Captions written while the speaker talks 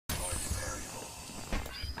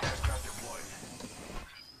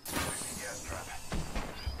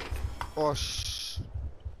Oh ch...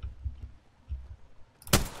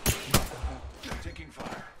 Je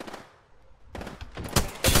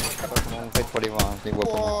sais pas comment vous faites pour les voir, hein. Je les vois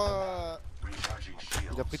pas. Oh,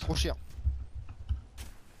 il a pris trop cher.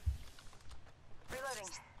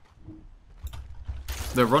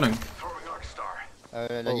 They're running.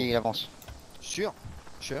 La ligue il avance. Sûr.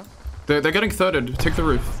 They're getting thirded. Take the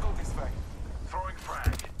roof.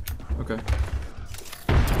 Okay.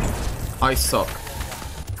 I suck.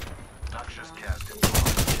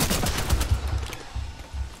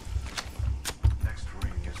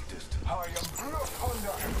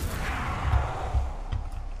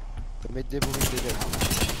 Je vais mettre des bruits des devs.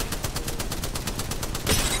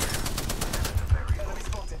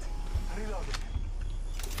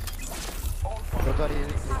 J'entends les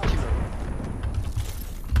teams.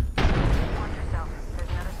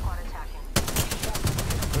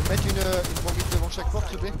 Je vais mettre une bombite devant chaque porte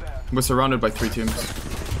s'il te plaît. We're surrounded by 3 teams. On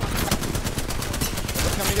va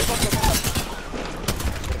fermer les portes là-bas.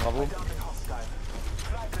 Bravo.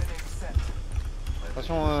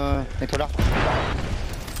 Attention, mets-toi là.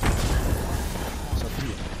 Ça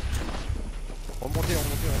pue. Remontez.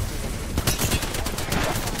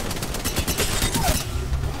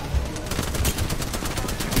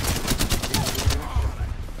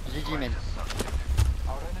 GG man.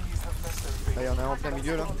 Là, il y en a un en plein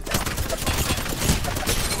milieu là.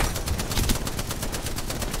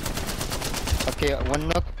 Ok, one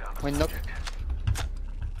knock. Il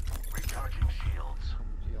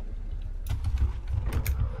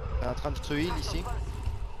est en train de se heal ici.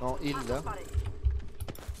 Non, heal là.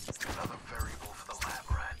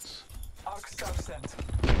 Oh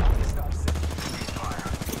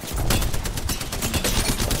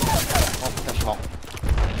putain, je suis mort.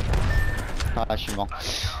 Ah, je suis mort.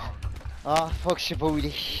 Ah, fuck, je sais pas où il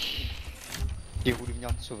est. J'ai voulu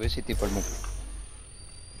venir te sauver, c'était pas le bon.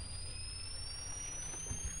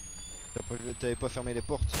 T'avais pas fermé les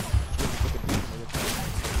portes.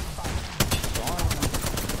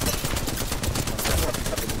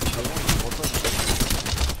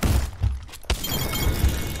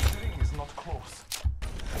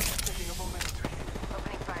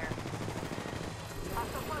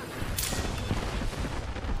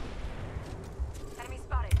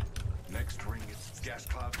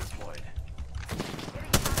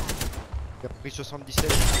 Il a pris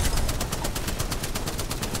 77.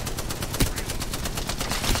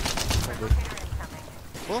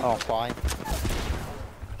 Oh, enfoiré.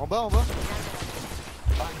 En bas.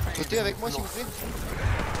 Sautez avec moi s'il vous plaît.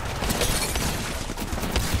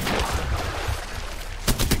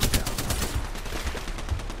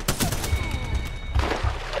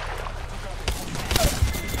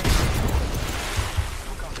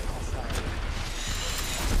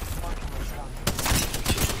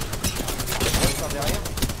 Derrière.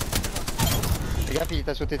 Fais gaffe, il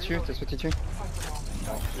t'a sauté dessus, Tu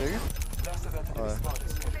l'as vu? Ouais.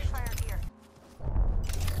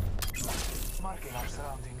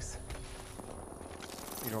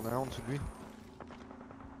 Il en a un en dessous de lui.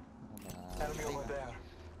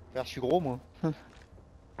 Frère, je suis gros moi.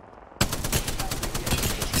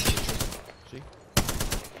 Si.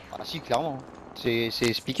 Ah si, clairement. C'est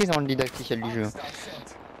expliqué dans le didacticiel du jeu.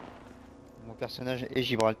 Mon personnage et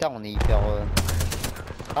Gibraltar, on est hyper...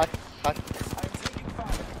 Hack.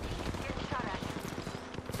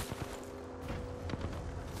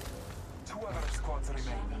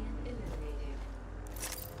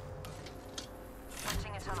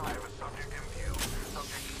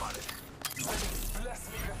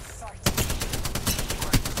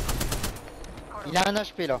 Il a un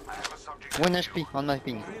HP là. 1 HP on my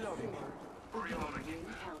ping.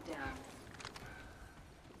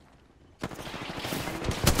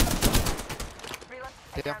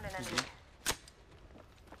 Terre.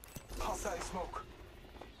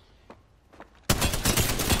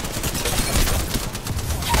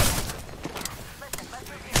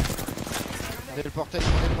 Prenez le portail.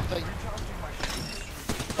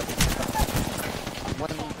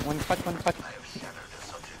 One crack.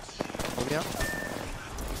 Reviens.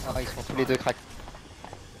 Ah, ils sont tous les deux crack.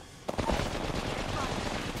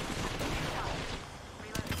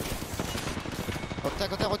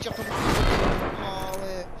 Quentin, retire ton... Oh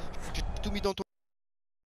ouais. J'ai tout mis dans ton...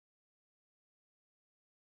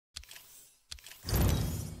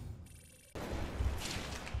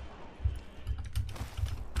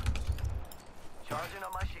 Charging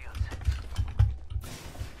on my shields.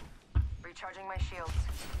 Recharging my shields.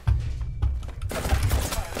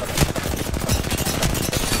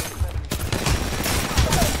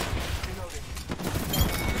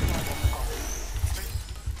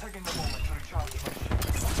 Taking the moment to recharge my shields.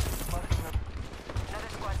 Another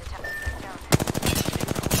squad's attacking.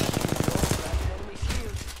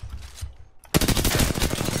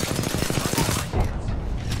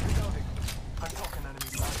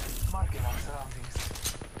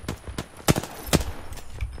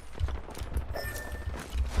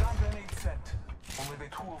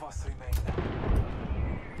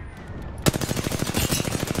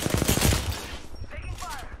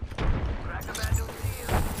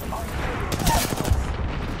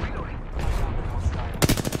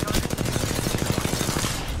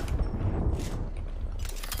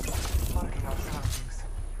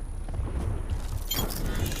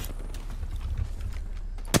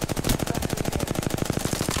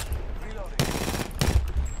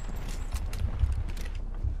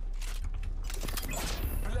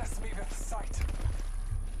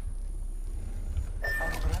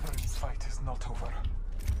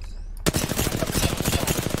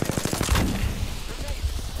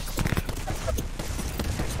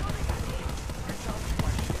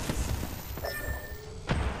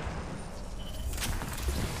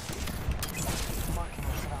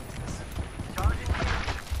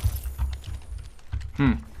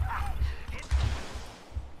 Hmm.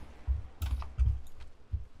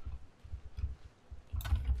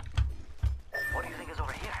 What do you think is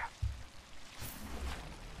over here?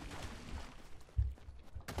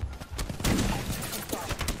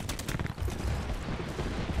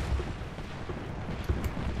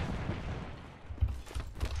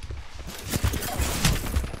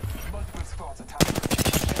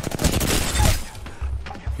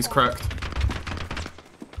 He's cracked.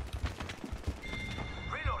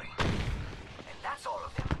 Reloading. And that's all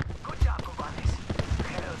of them. Good job, compadres.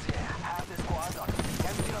 Hells yeah. Half the squad on.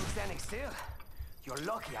 Can't believe I'm standing still. You're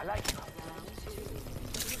lucky. I like you.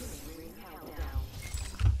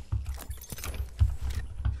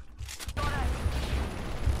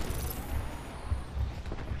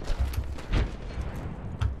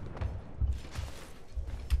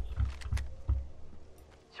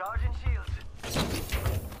 Charging shields.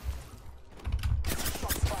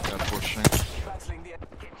 They're pushing. Battling the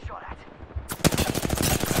getting shot at.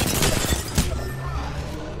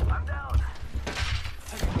 I'm down.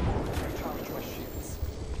 Recharge my shields.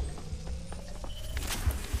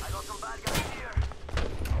 I got some bad guys here.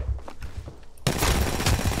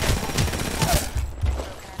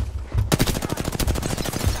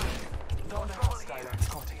 Down the hostile at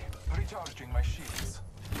Scotty. Recharging my shields.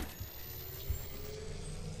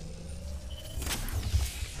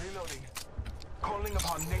 Reloading. Calling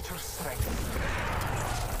upon nature's strength.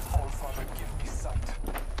 All Father, give me sight.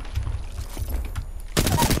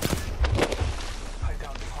 I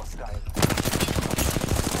down the hostile.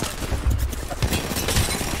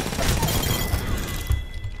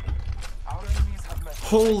 Our enemies have met.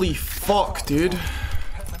 Holy fuck, dude. 10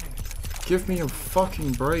 minutes. Give me a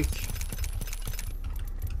fucking break.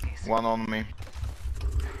 One on me.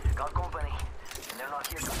 Got company. And they're not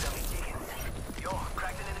here to sell me chickens. Yo,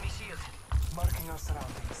 cracked an enemy shield. Marking our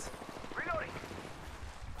surroundings. Reloading.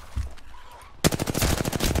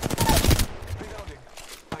 Reloading.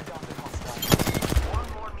 I down the hostile. One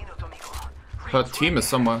more minute, amigo. Her team is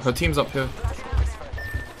somewhere. Her team's up here.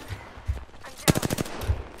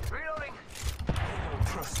 Reloading.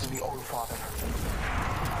 Trust in the All Father.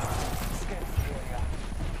 Scan the area.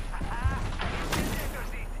 Ejector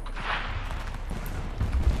seat.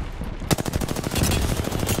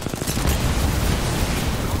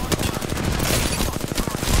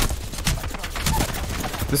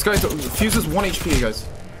 This guy fuses 1 HP, guys.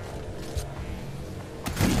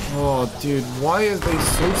 Oh, dude, why are they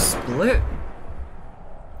so split?